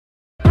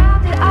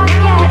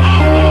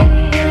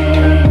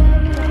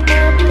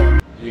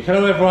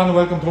everyone,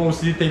 welcome to our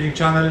detailing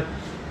channel.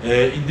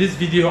 In this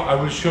video I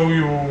will show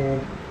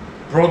you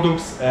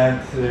products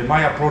and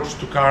my approach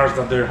to cars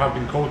that they have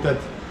been coated,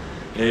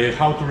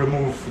 how to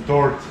remove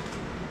dirt,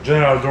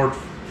 general dirt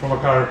from a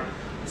car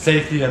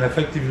safely and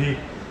effectively.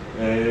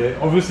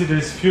 Obviously there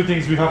is few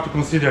things we have to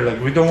consider,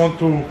 like we don't want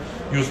to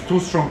use too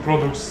strong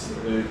products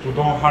to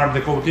don't harm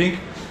the coating.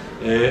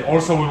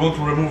 Also we want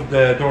to remove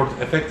the dirt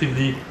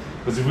effectively,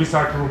 because if we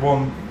start to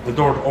run the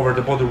dirt over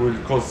the body will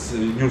cause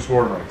new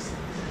swirl marks.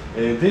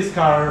 This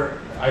car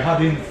I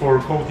had in for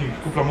coating a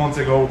couple of months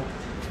ago.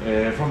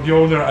 From the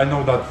owner I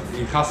know that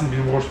it hasn't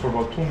been washed for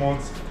about 2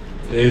 months.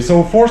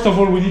 So first of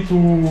all we need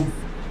to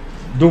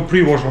do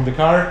pre-wash on the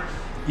car.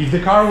 If the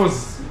car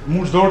was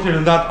much dirtier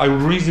than that, I will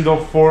rinse it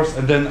off first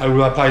and then I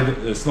will apply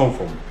the snow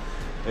foam.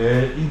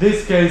 In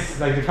this case,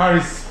 like, the car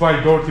is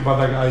quite dirty, but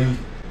like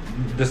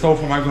the snow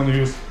foam I'm going to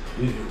use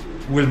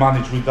will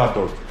manage with that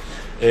dirt.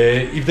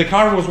 If the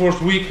car was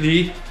washed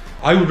weekly,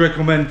 I would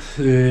recommend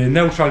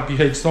neutral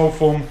pH snow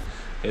foam.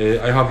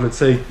 I have, let's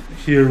say,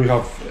 here we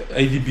have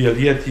ADBL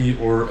Yeti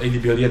or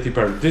ADBL Yeti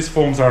Pearl. These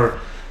foams are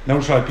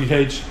neutral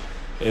pH,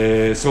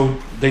 so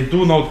they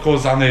do not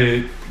cause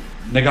any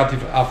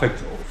negative effect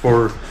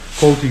for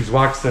coatings,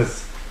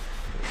 waxes.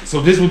 So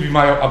this would be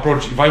my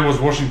approach if I was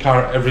washing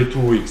car every 2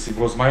 weeks. If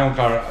it was my own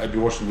car, I'd be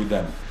washing with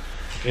them.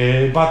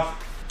 But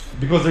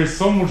because there is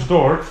so much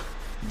dirt,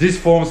 these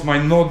foams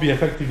might not be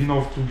effective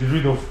enough to get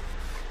rid of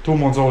 2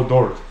 months old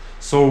dirt.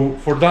 So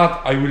for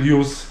that I will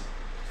use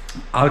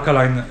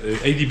alkaline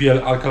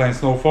ADBL alkaline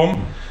snow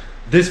foam.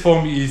 This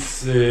foam is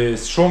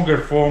stronger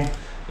foam.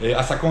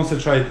 As a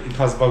concentrate it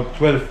has about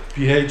 12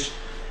 pH.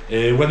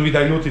 When we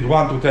dilute it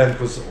 1 to 10,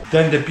 because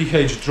then the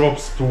pH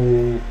drops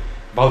to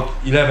about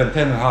 11,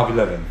 10 and a half,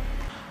 11.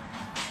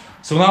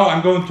 So now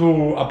I'm going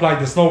to apply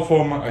the snow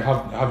foam. I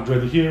have it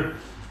ready here,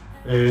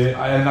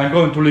 and I'm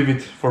going to leave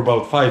it for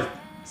about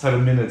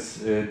 5-7 minutes.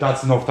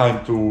 That's enough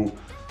time to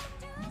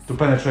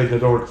penetrate the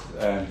dirt,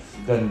 and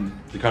then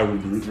the car will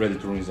be ready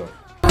to rinse off.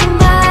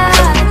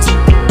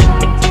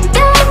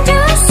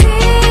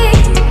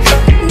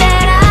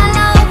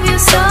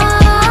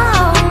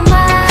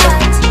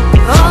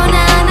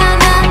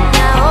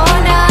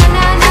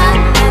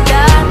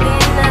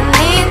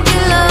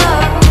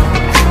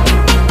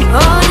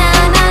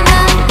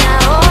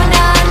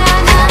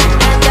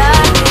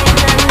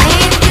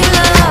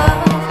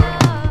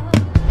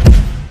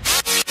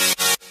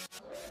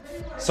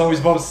 So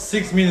it's about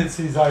 6 minutes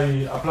since I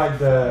applied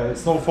the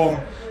snow foam.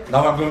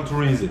 Now I'm going to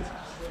rinse it.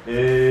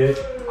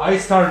 I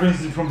start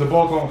rinsing from the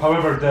bottom,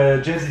 however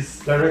the jet is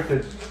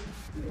directed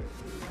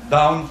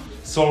down.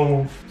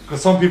 So,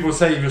 because some people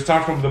say if you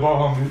start from the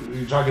bottom,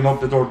 you're dragging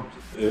up the dirt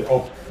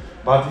up.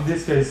 But in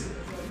this case,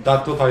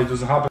 that totally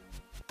doesn't happen.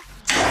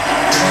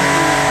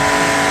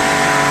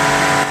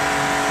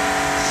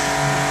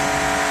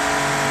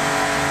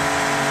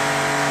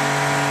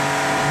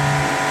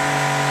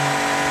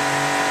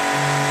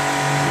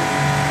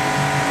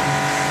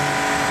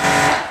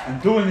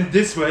 Doing it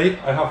this way,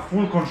 I have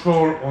full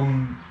control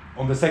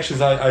on the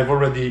sections I've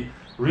already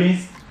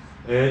rinsed.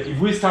 If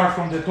we start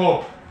from the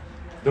top,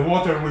 the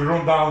water will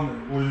run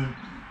down, will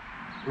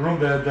run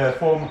the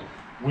foam.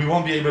 We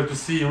won't be able to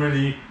see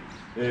really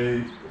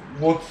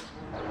what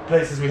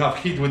places we have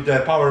hit with the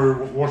power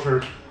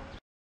washer.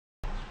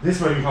 This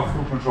way we have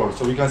full control,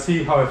 so we can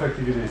see how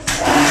effective it is.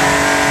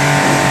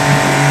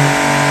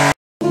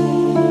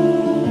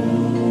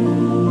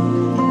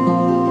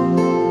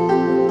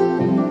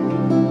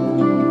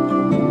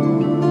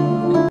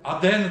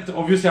 Then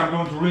obviously I'm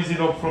going to rinse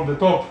it up from the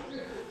top,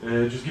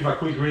 just give a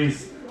quick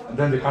rinse, and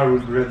then the car will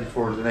be ready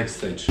for the next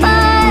stage.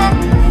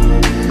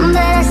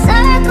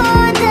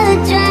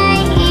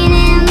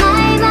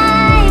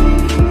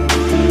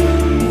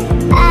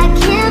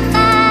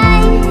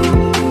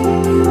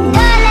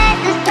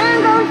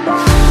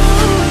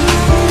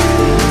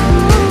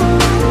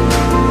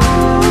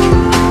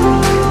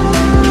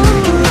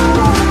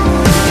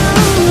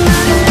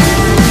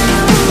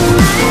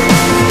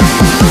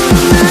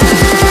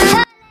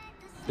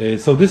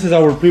 So this is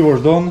our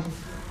pre-wash done.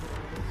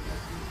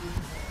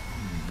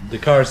 The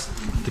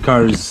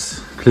car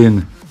is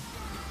clean.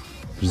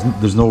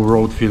 There's no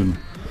road film.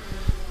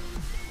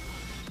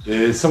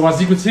 So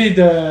as you can see,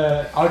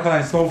 the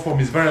alkaline snow foam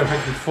is very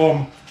effective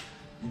foam.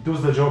 It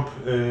does the job.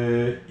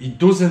 It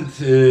doesn't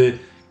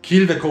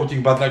kill the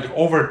coating, but like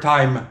over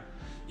time,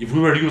 if we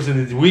were using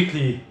it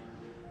weekly,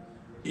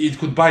 it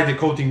could bite the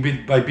coating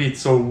bit by bit.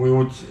 So we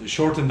would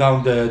shorten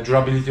down the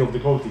durability of the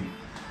coating.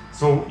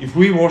 So if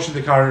we wash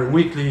the car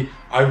weekly,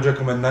 I would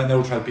recommend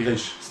neutral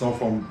pH snow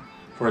foam,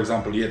 for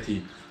example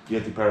Yeti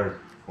Pearl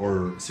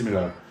or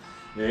similar.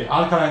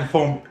 Alkaline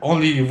foam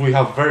only if we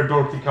have very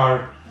dirty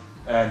car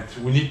and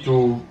we need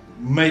to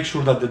make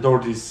sure that the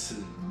dirt is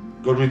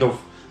got rid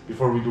of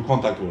before we do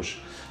contact wash.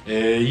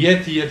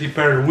 Yeti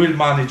Pearl will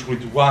manage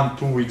with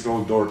 1-2 weeks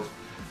old dirt,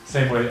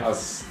 same way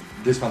as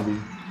this one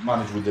will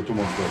manage with the 2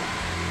 months dirt.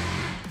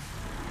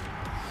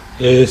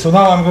 So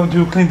now I'm going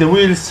to clean the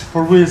wheels.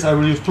 For wheels I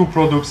will use 2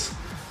 products,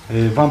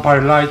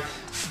 Vampire Light,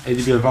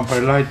 ADBL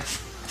Vampire Light,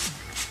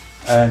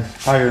 and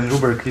tire and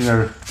rubber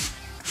cleaner.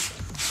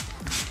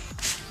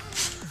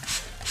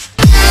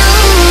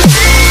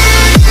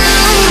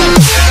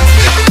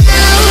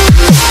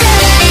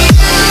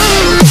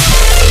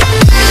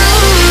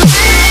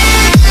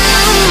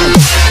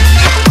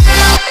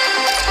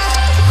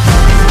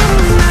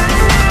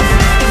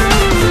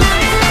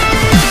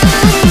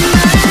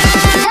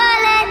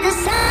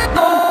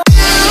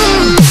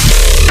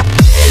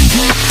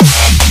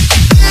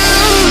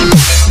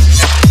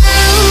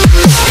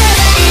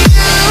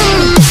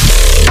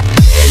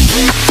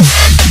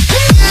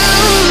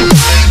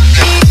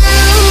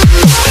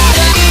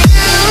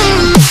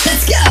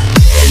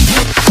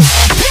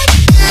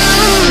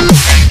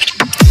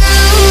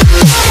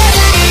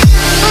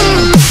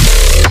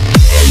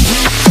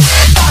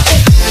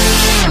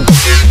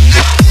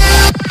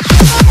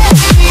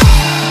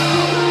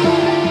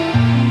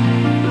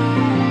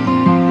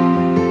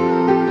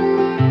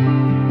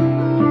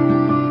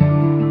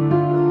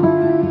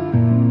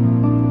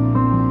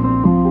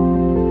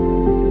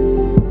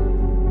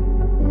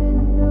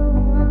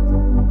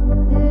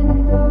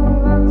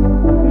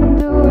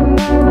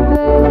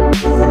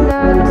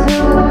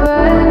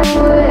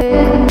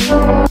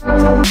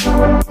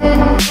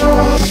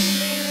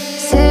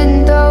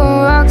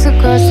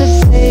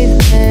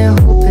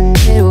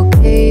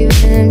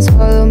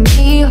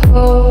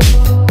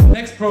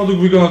 Next product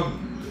we're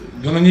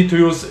gonna need to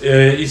use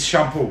is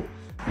shampoo.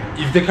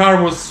 If the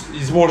car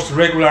is washed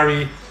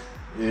regularly,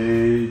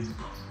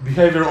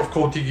 behavior of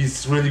coating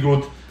is really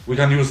good. We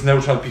can use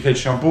neutral pH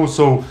shampoo.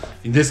 So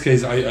in this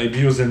case, I'm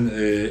using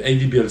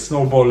ADBL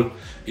Snowball.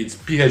 It's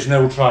pH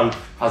neutral,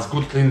 has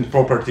good cleaning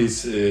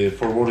properties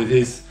for what it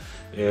is.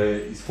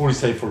 It's fully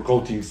safe for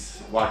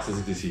coatings, waxes,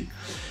 etc.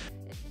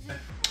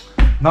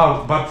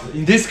 Now, but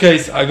in this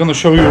case, I'm gonna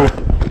show you.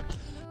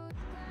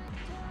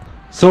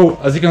 So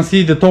as you can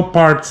see, the top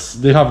parts,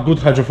 they have good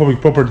hydrophobic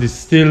properties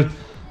still,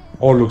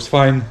 all looks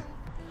fine.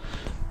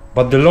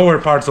 But the lower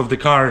parts of the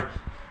car,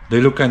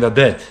 they look kind of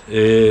dead.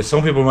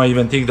 Some people might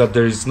even think that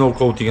there is no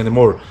coating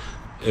anymore,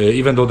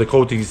 even though the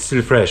coating is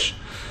still fresh.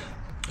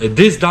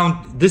 This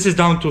is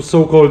down to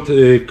so-called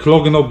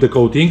clogging up the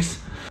coatings.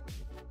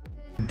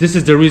 This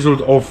is the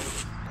result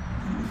of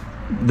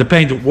the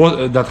paint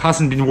that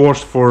hasn't been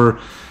washed for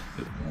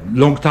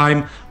long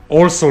time.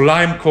 Also,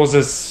 lime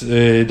causes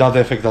that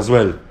effect as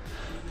well.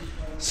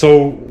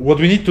 So what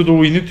we need to do,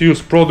 we need to use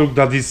product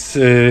that is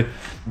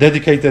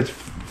dedicated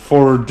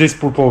for this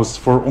purpose,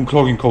 for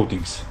unclogging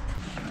coatings.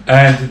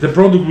 And the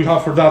product we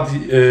have for that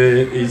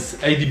is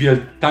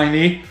ADBL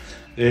Tiny.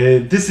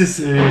 This is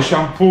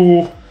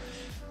shampoo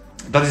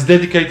that is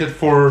dedicated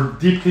for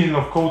deep cleaning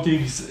of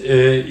coatings.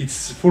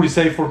 It's fully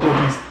safe for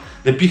coatings.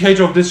 The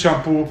pH of this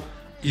shampoo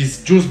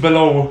is just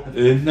below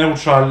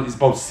neutral, it's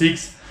about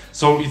 6,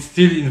 so it's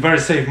still in very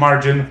safe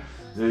margin.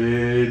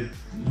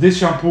 This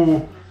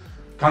shampoo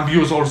can be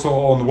used also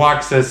on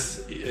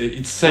waxes.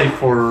 It's safe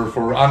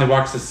for any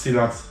waxes,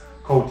 sealants,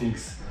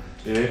 coatings,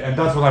 and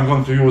that's what I'm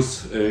going to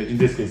use in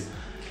this case.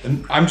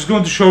 And I'm just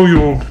going to show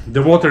you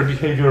the water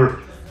behavior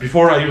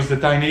before I use the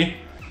Tiny,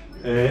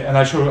 and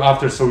I show you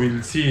after, so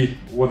we'll see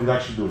what it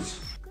actually does.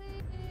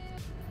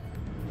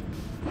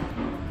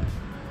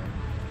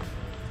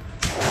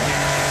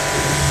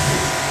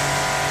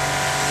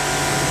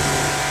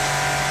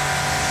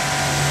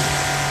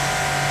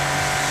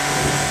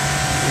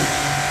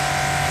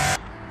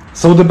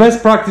 So the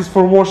best practice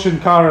for washing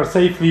car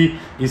safely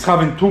is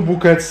having two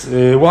buckets.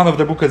 One of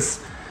the buckets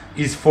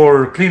is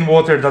for clean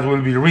water that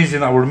will be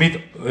rinsing our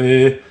meat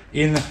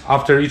in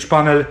after each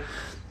panel.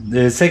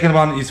 The second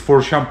one is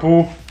for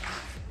shampoo.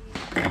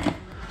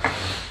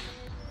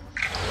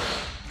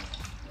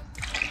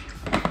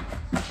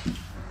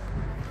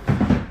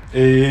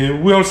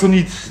 We also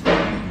need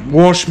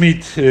wash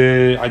meat.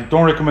 I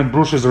don't recommend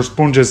brushes or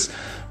sponges.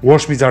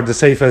 Wash meats are the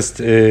safest,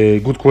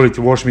 good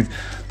quality wash meat.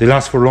 They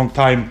last for a long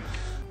time.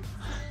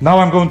 Now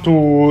I'm going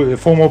to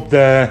foam up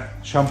the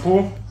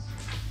shampoo.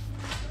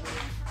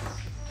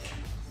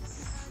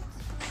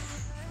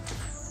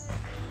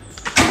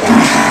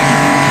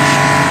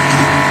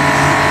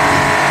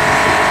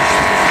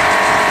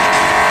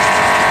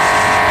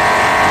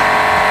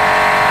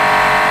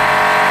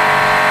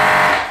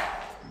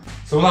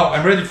 So now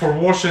I'm ready for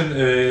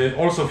washing.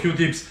 Also a few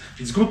tips.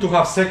 It's good to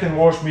have second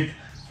wash meat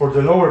for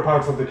the lower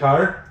parts of the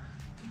car.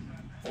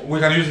 We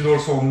can use it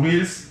also on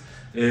wheels.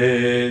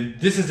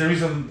 This is the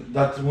reason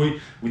that we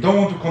don't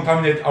want to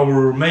contaminate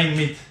our main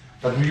meat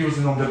that we're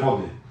using on the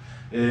body.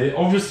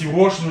 Obviously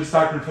washing, we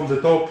start from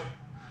the top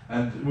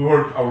and we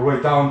work our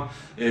way down,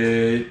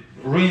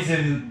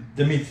 rinsing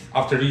the meat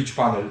after each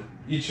panel,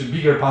 each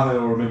bigger panel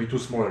or maybe two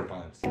smaller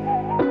panels.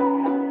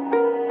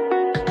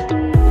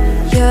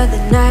 You're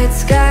the night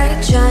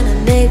sky trying to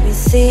make me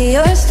see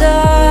your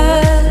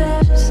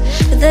stars,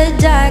 but the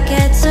dark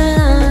gets so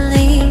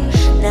lonely.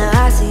 Now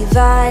I see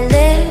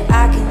violet,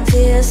 I can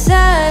feel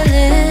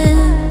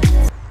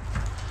silence.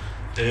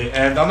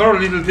 And another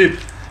little tip,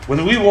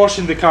 when we wash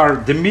in the car,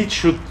 the meat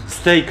should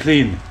stay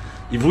clean.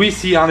 If we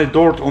see any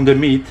dirt on the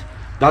meat,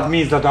 that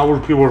means that our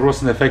pre-wash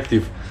wasn't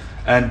effective.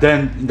 and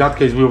then in that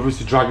case we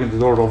obviously dragging the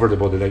door over the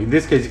body. Like in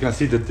this case you can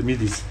see that the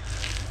meat is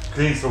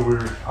clean, so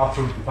we're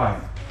absolutely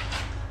fine.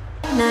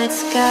 Night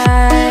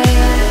sky.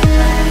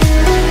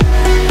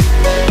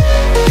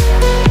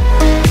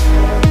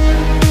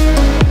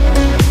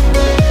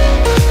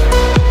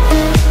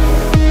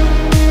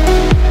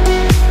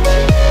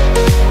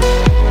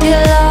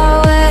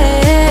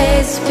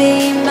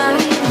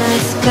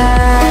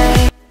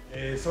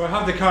 So I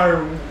have the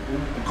car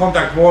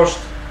contact washed.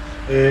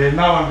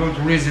 Now I'm going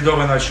to rinse it off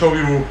and I'll show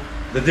you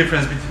the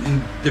difference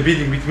between the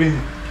beating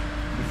between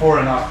before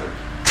and after.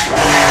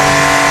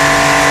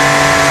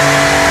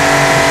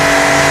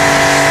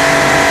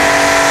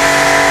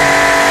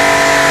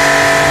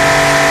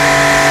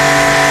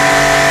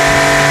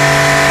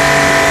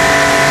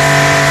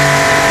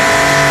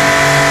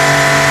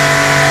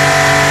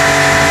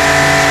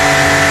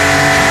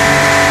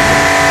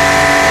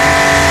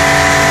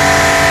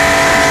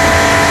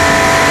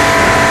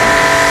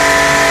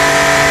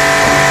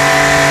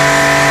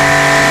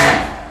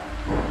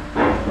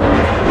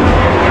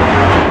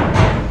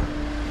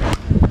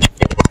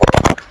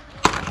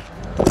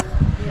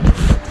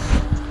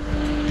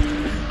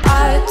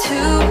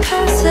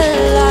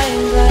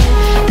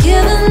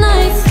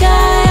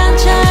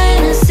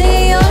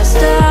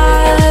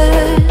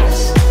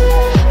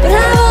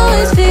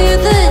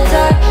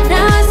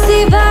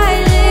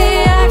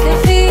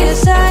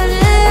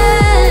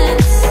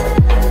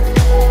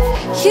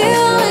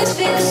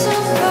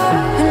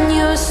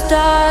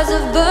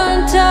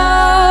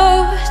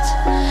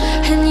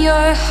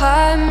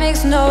 Heart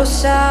makes no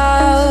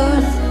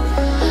sound.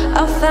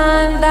 I'll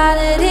find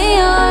valid in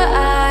your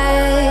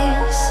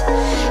eyes.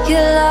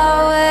 You'll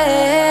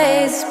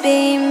always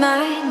be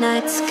my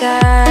night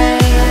sky.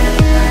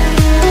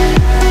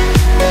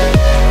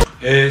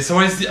 So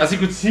as you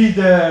could see,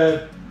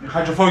 the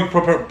hydrophobic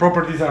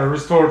properties are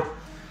restored.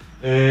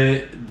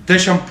 The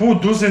shampoo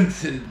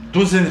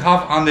doesn't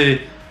have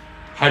any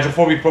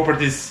hydrophobic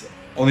properties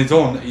on its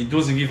own. It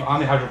doesn't give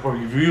any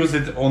hydrophobic. If you use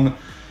it on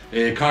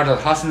a car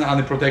that hasn't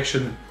any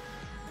protection,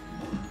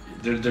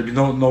 there'll be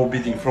no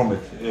beating from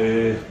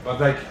it. But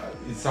like,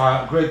 it's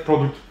a great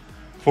product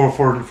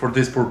for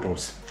this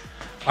purpose.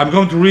 I'm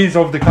going to rinse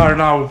off the car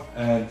now,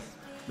 and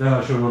then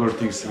I'll show you other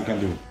things we can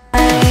do.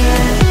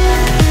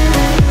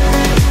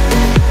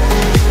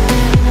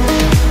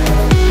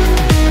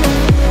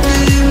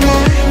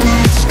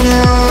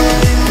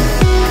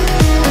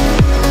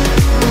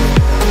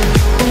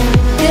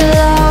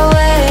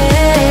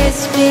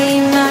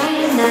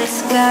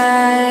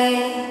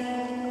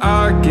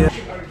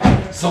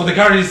 So the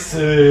car is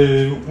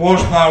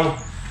washed now.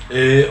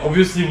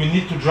 Obviously we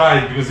need to dry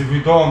it, because if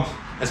we don't,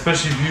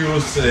 especially if you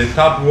use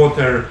tap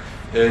water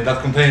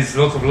that contains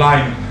lots of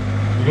lime,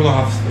 you're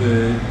gonna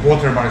have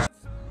water marks.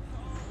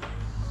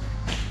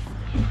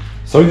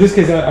 So in this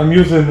case I'm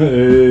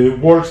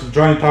using Works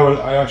drying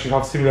towel. I actually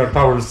have similar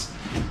towels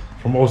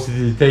from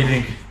OCD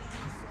Detailing.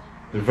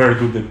 They're very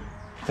good. They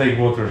take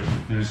water,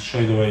 they just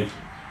shade away.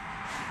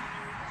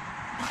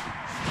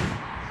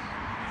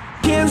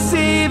 Can't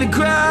see the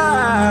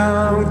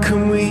ground.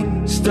 Can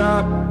we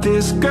stop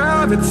this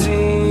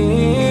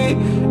gravity?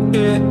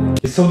 Yeah.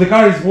 So the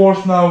car is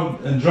washed now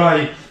and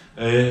dry.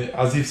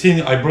 As you've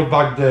seen, I brought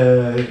back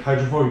the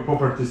hydrophobic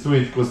properties to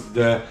it because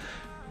the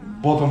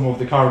bottom of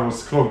the car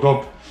was clogged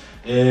up.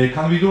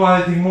 Can we do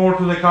anything more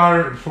to the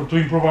car to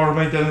improve our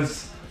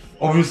maintenance?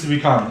 Obviously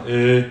we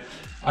can.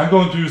 I'm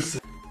going to use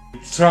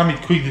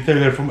ceramic quick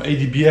detailer from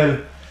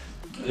ADBL.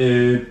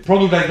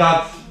 Product like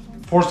that,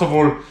 first of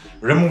all,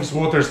 removes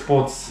water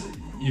spots.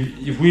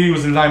 If we're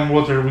using lime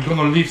water, we're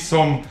gonna leave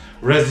some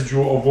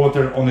residue of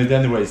water on it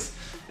anyways.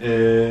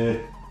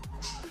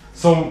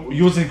 So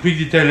using quick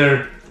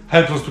detailer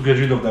helps us to get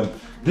rid of them.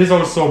 This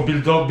also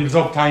builds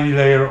up tiny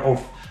layer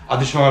of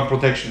additional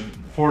protection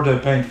for the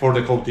paint, for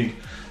the coating.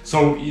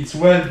 So it's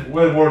well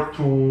worth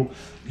to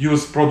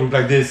use product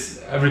like this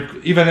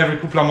even every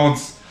couple of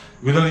months.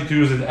 We don't need to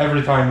use it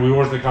every time we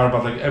wash the car,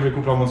 but like every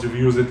couple of months if you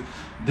use it,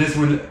 this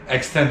will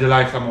extend the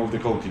lifetime of the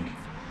coating.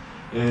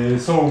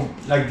 So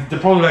like the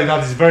product like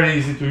that is very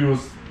easy to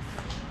use.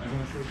 I'm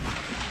gonna show you.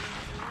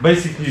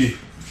 Basically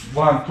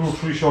 1, 2,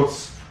 3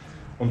 shots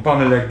on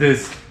panel like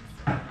this,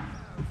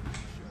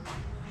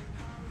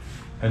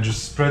 and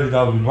just spread it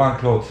out with one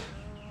cloth.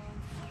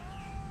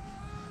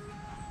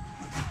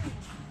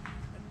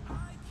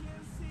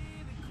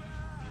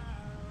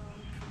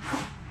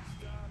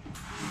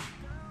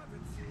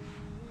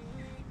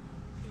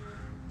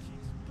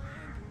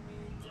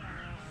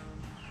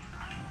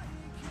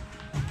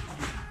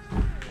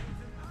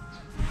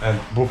 And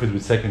buff it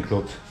with second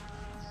cloth.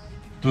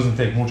 Doesn't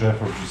take much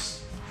effort,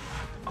 just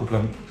a couple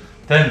of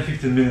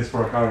 10-15 minutes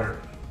for a car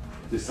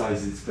this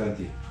size, it's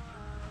plenty.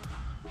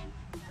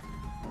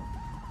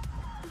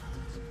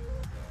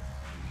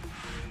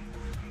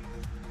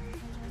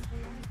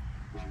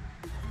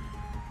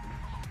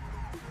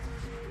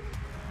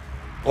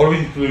 All we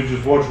need to do is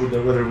just watch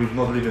whether we've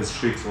not leaving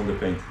streaks on the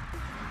paint.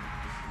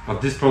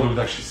 But this product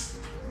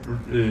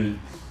actually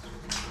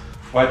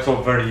wipes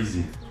off very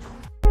easy.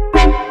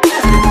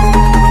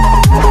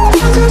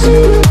 My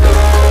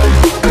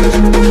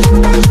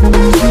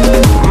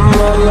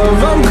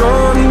love, I'm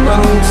gone, I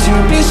need to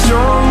be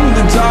strong.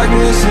 The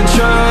darkness had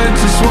tried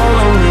to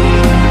swallow me.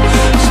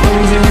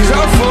 Some days I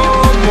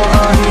fall, but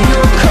I hear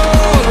your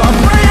call. I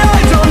pray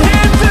I don't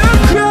hit the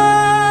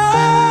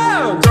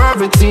ground.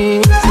 Gravity.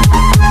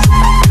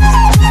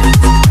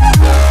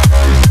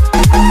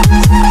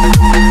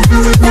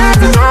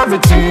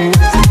 Gravity.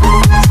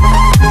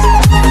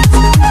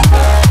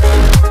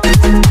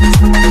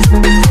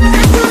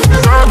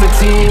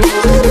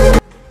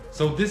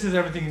 So this is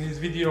everything in this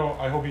video.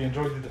 I hope you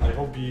enjoyed it. I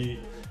hope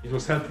it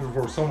was helpful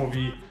for some of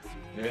you,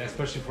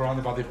 especially for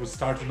anybody who's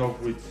starting off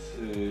with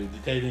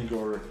detailing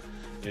or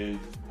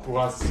who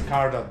has a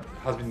car that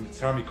has been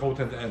ceramic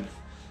coated and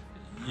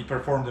you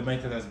perform the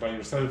maintenance by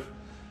yourself.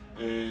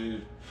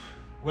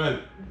 Well,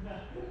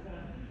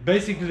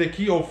 basically the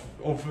key of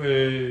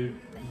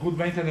good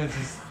maintenance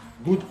is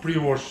good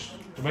pre-wash,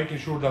 to making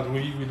sure that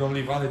we don't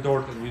leave any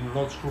dirt and we're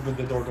not scrubbing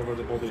the dirt over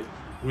the body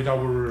with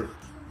our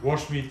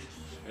wash meat,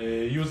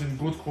 using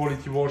good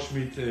quality wash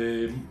meat,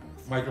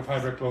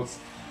 microfiber cloths,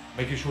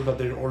 making sure that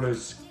they're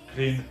always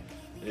clean.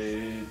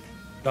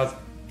 That's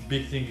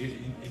big thing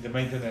in the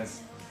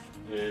maintenance.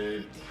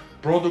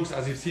 Products,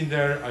 as you've seen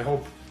there, I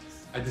hope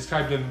I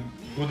described them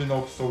good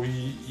enough so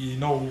you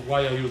know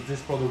why I use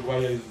this product, why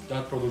I use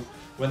that product,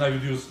 when I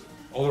would use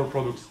other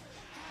products.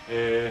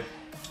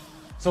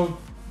 So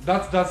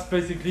that's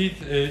basically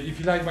it. If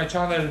you like my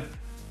channel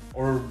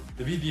or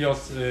the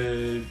videos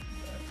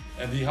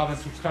and you haven't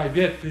subscribed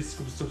yet, please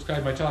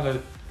subscribe my channel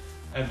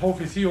and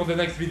hopefully see you on the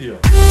next video.